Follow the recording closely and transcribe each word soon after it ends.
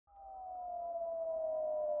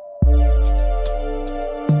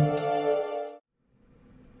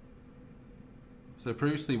So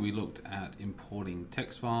previously we looked at importing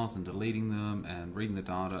text files and deleting them and reading the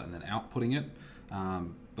data and then outputting it.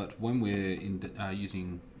 But when we're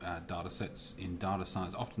using data sets in data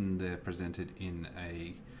science, often they're presented in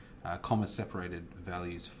a comma-separated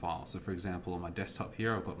values file. So for example, on my desktop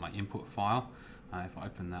here, I've got my input file. If I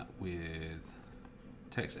open that with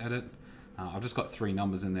text edit, I've just got 3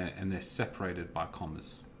 numbers in there and they're separated by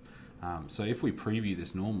commas. So if we preview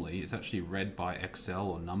this normally, it's actually read by Excel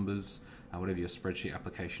or numbers, whatever your spreadsheet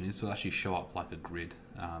application is, so it'll actually show up like a grid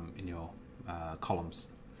in your columns.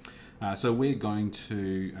 So we're going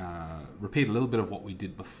to repeat a little bit of what we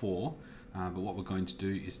did before, but what we're going to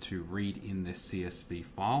do is to read in this CSV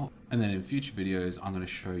file, and then in future videos I'm going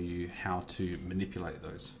to show you how to manipulate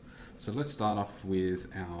those. So let's start off with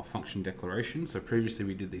our function declaration. So previously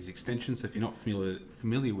we did these extensions, so if you're not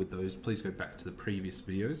familiar with those, please go back to the previous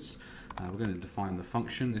videos. We're going to define the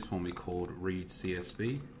function. This one we called read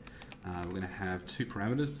CSV. We're going to have 2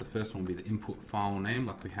 parameters. The first one will be the input file name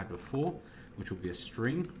like we had before, which will be a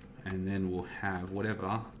string, and then we'll have whatever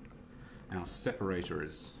our separator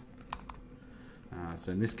is.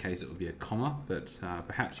 So in this case it would be a comma, but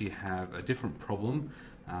perhaps you have a different problem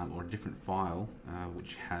or a different file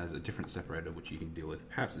which has a different separator which you can deal with.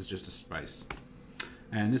 Perhaps it's just a space.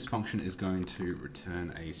 And this function is going to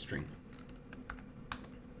return a string.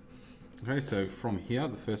 Okay, so from here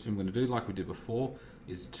the first thing I'm going to do, like we did before,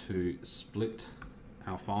 is to split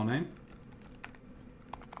our file name.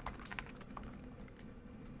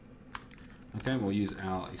 Okay, we'll use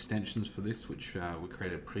our extensions for this, which we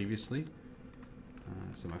created previously.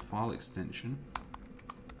 So my file extension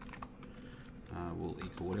will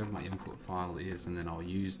equal whatever my input file is, and then I'll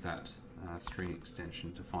use that string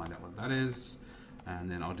extension to find out what that is,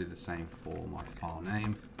 and then I'll do the same for my file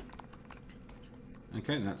name.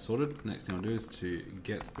 Okay, and that's sorted. Next thing I'll do is to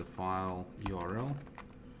get the file URL.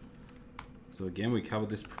 So again, we covered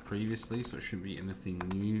this previously, so it shouldn't be anything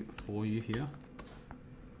new for you here.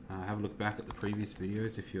 Have a look back at the previous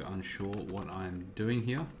videos if you're unsure what I'm doing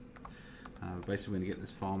here. Basically, we're going to get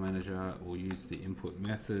this file manager. We'll use the input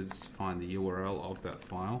methods, find the URL of that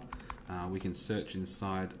file. We can search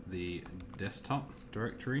inside the desktop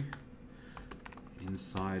directory,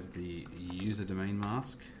 inside the user domain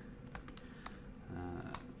mask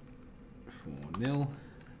for nil,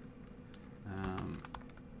 and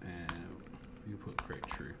we put create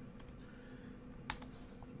true.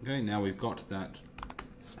 Okay, now we've got that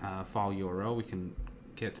file URL. We can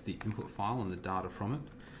get the input file and the data from it.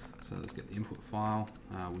 So let's get the input file.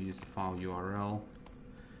 We use the file URL.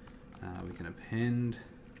 We can append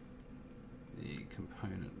the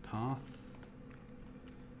component path.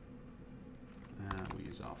 We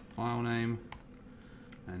use our file name,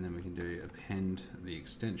 and then we can do append the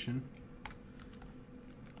extension,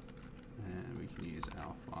 and we can use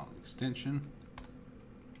our file extension.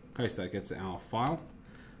 Okay, so that gets our file,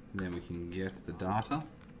 and then we can get the data.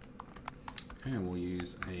 Okay, and we'll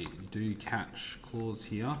use a do catch clause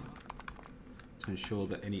here to ensure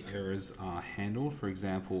that any errors are handled. For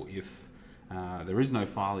example, if there is no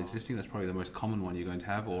file existing, that's probably the most common one you're going to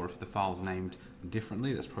have, or if the file is named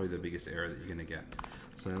differently, that's probably the biggest error that you're going to get.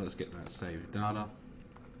 So let's get that saved data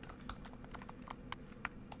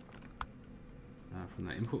from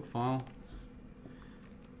that input file,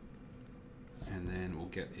 and then we'll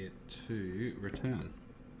get it to return.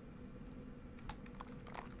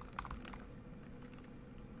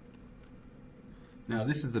 Now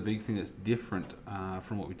this is the big thing that's different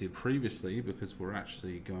from what we did previously, because we're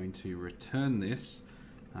actually going to return this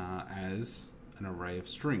as an array of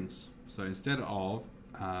strings. So instead of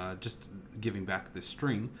just giving back the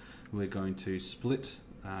string, we're going to split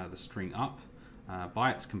the string up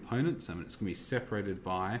by its components, and it's going to be separated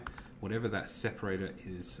by whatever that separator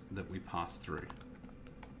is that we pass through.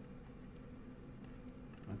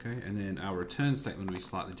 Okay, and then our return statement will be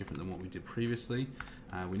slightly different than what we did previously.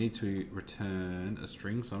 We need to return a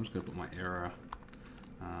string, so I'm just going to put my error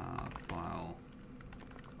file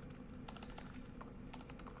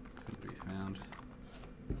couldn't be found.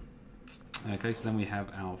 Okay, so then we have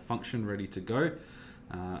our function ready to go.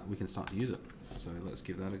 We can start to use it. So let's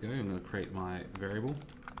give that a go. I'm going to create my variable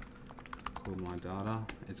called my data.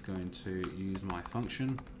 It's going to use my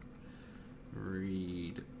function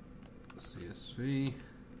read CSV.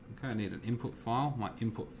 Okay, I need an input file. My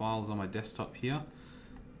input file is on my desktop here.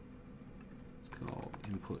 It's called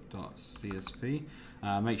input.csv.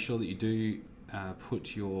 Make sure that you do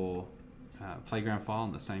put your playground file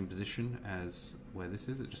in the same position as where this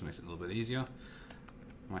is. It just makes it a little bit easier.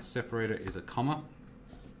 My separator is a comma,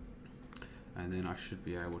 and then I should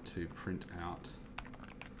be able to print out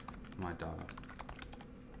my data.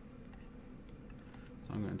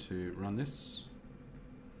 So I'm going to run this.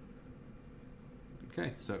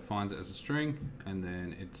 Okay, so it finds it as a string, and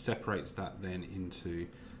then it separates that then into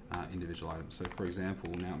individual items. So for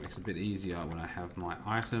example, now it makes it a bit easier when I have my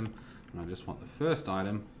item, and I just want the first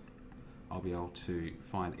item, I'll be able to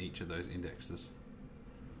find each of those indexes.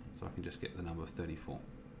 So I can just get the number 34.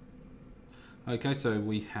 Okay, so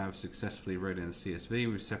we have successfully read in the CSV.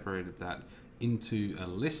 We've separated that into a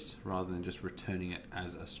list rather than just returning it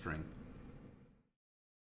as a string.